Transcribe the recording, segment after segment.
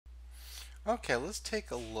Okay, let's take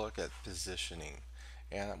a look at positioning.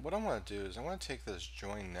 And what I'm going to do is I'm going to take this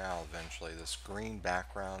join now eventually, this green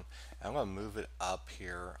background, and I'm going to move it up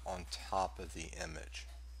here on top of the image.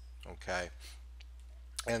 Okay,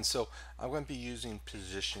 and so I'm going to be using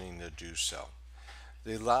positioning to do so.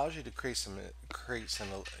 It allows you to create some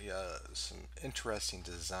interesting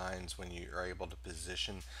designs when you are able to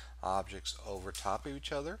position objects over top of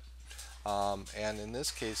each other. And in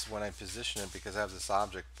this case, when I position it, because I have this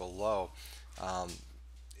object below, um,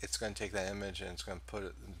 it's going to take that image and it's going to put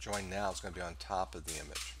it join now. It's going to be on top of the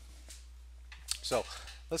image. So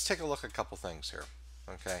let's take a look at a couple things here.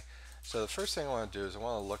 Okay. So the first thing I want to do is I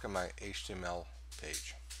want to look at my HTML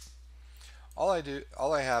page. All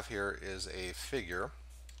I have here is a figure.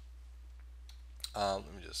 Let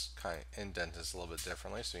me just kind of indent this a little bit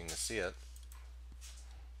differently so you can see it.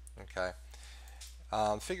 Okay.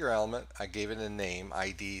 Figure element, I gave it a name,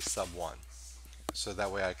 ID sub1. So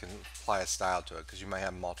that way I can apply a style to it because you might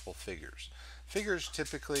have multiple figures. Figures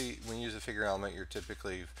typically, when you use a figure element, you're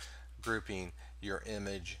typically grouping your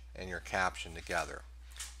image and your caption together.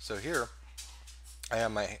 So here I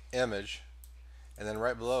have my image, and then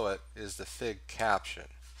right below it is the fig caption.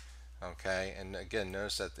 Okay, and again,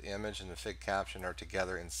 notice that the image and the fig caption are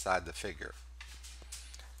together inside the figure.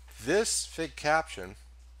 This fig caption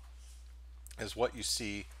is what you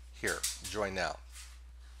see here, join now.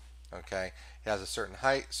 Okay, it has a certain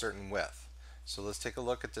height, certain width. So let's take a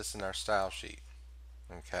look at this in our style sheet.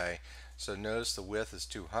 Okay, so notice the width is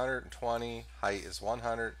 220, height is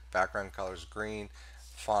 100, background color is green,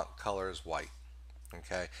 font color is white.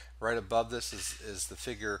 Okay, right above this is the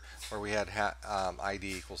figure where we had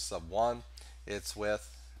ID equals sub 1. Its width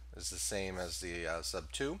is the same as the sub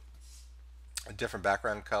 2, a different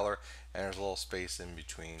background color, and there's a little space in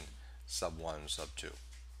between sub 1 and sub 2.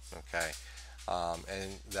 Okay,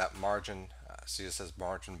 and that margin, see it says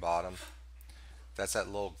margin bottom, that's that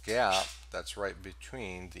little gap that's right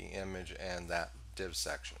between the image and that div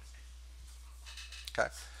section. Okay,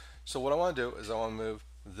 so what I want to do is I want to move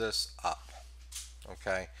this up.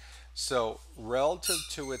 Okay, so relative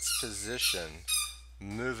to its position,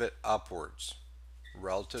 move it upwards.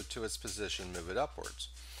 Relative to its position, move it upwards.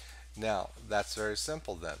 Now that's very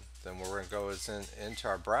simple then. Then what we're going to go is into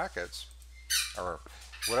our brackets, or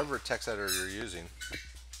whatever text editor you're using,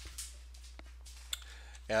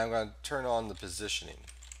 and I'm going to turn on the positioning.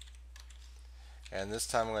 And this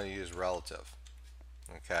time I'm going to use relative.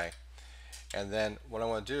 Okay, and then what I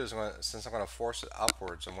want to do is since I'm going to force it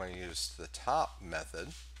upwards, I'm going to use the top method.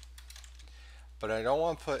 But I don't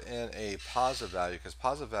want to put in a positive value because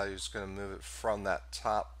positive value is going to move it from that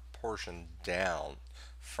top portion down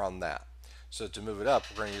from that. So to move it up,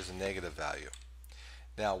 we're going to use a negative value.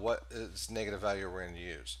 Now, what is negative value we're going to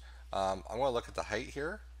use? I'm going to look at the height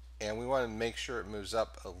here, and we want to make sure it moves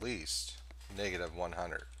up at least negative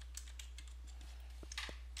 100.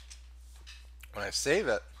 When I save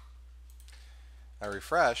it, I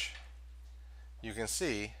refresh, you can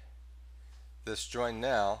see this join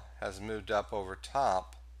now has moved up over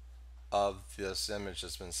top of this image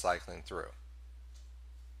that's been cycling through.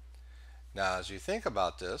 Now, as you think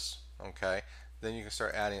about this, okay, then you can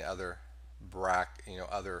start adding other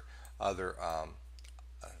other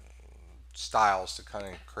styles to kind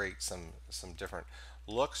of create some different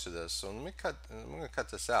looks to this. So I'm going to cut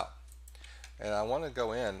this out, and I want to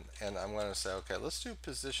go in and I'm going to say, okay, let's do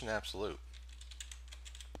position absolute.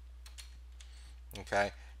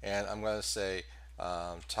 Okay, and I'm going to say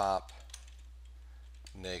top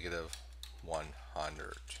negative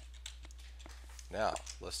 100. Now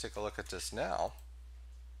let's take a look at this now.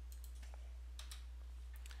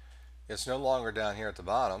 It's no longer down here at the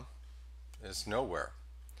bottom. It's nowhere.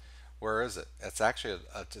 Where is it? It's actually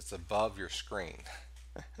it's above your screen.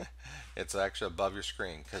 It's actually above your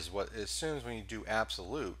screen because as soon as when you do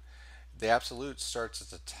absolute, the absolute starts at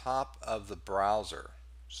the top of the browser.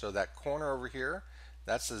 So that corner over here,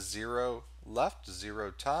 that's a 0 left,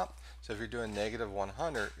 0 top. So if you're doing negative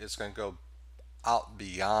 100, it's going to go out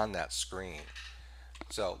beyond that screen.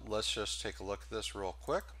 So let's just take a look at this real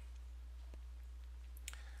quick.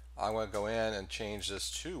 I'm going to go in and change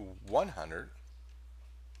this to 100.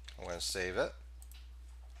 I'm going to save it.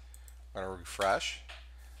 I'm going to refresh.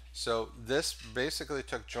 So this basically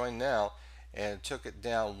took join now and took it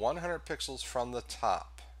down 100 pixels from the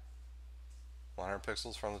top. 100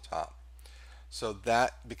 pixels from the top. So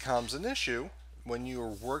that becomes an issue when you are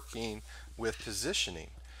working with positioning.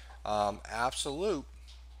 Absolute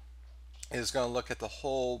is going to look at the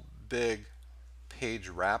whole big page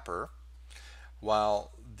wrapper,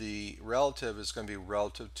 while the relative is going to be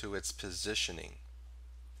relative to its positioning.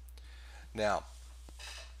 Now,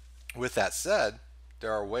 with that said,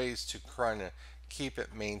 there are ways to kind of keep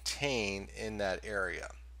it maintained in that area.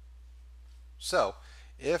 So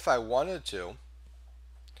if I wanted to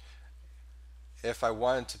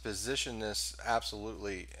position this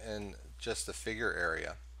absolutely in just the figure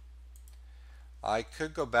area, I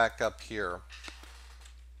could go back up here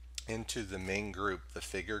into the main group, the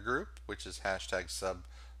figure group, which is hashtag sub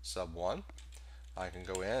 1. I can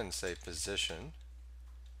go in and say position.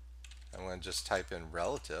 I'm going to just type in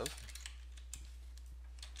relative.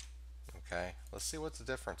 Okay, let's see what the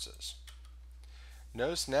difference is.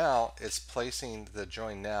 Notice now it's placing the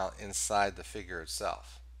join now inside the figure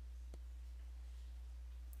itself.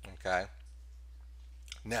 Okay,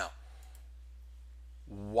 now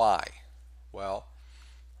why? Well,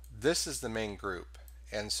 this is the main group,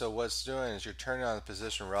 and so what it's doing is you're turning on the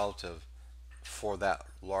position relative for that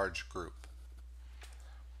large group.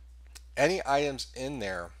 Any items in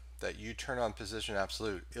there that you turn on position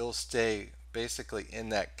absolute, it'll stay basically in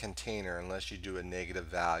that container unless you do a negative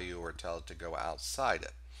value or tell it to go outside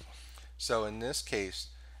it. So in this case,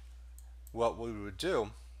 what we would do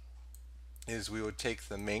is we would take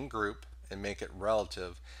the main group and make it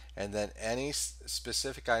relative, and then any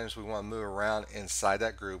specific items we want to move around inside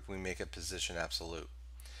that group, we make it position absolute,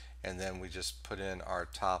 and then we just put in our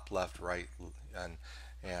top, left, right,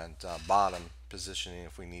 and bottom positioning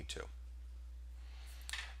if we need to.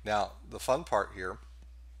 Now the fun part here,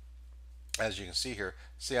 as you can see here,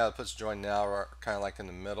 see how it puts join now kind of like in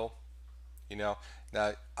the middle, you know.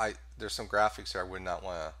 Now there's some graphics here I would not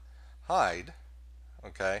want to hide,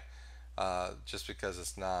 okay, just because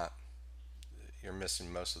it's not, you're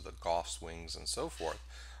missing most of the golf swings and so forth.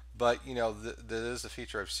 But you know, that is a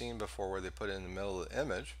feature I've seen before where they put it in the middle of the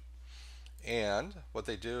image, and what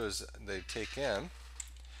they do is they take in,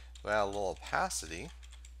 they add a little opacity,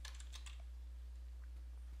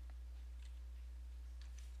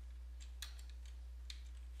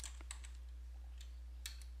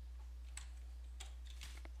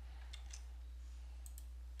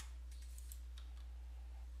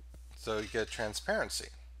 so you get transparency.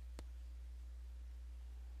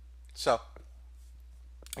 So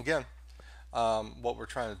again, what we're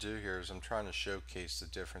trying to do here is I'm trying to showcase the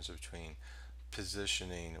difference between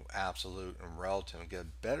positioning, absolute, and relative, and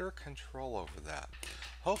get better control over that.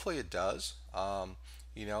 Hopefully it does.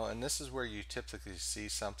 You know, and this is where you typically see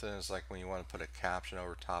something is like when you want to put a caption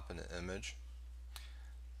over top in the image.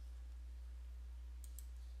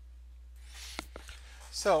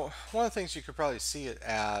 So one of the things you could probably see it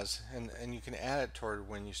as, and you can add it toward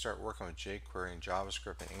when you start working with jQuery and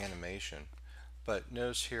JavaScript and animation. But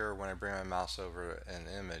notice here when I bring my mouse over an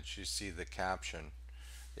image, you see the caption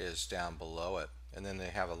is down below it, and then they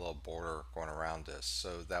have a little border going around this,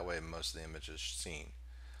 so that way most of the image is seen.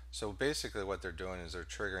 So basically what they're doing is they're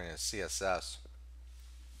triggering a CSS,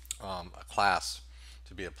 a class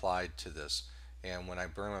to be applied to this, and when I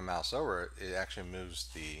bring my mouse over it, it actually moves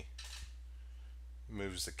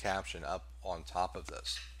the caption up on top of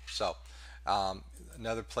this. So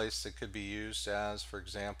another place that could be used as, for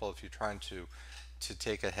example, if you're trying to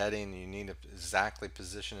take a heading, you need to exactly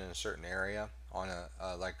position in a certain area on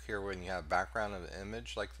a like here when you have a background of an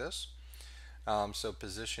image like this. So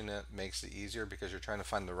position it makes it easier because you're trying to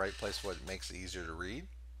find the right place what makes it easier to read.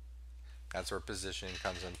 That's where positioning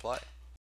comes in play.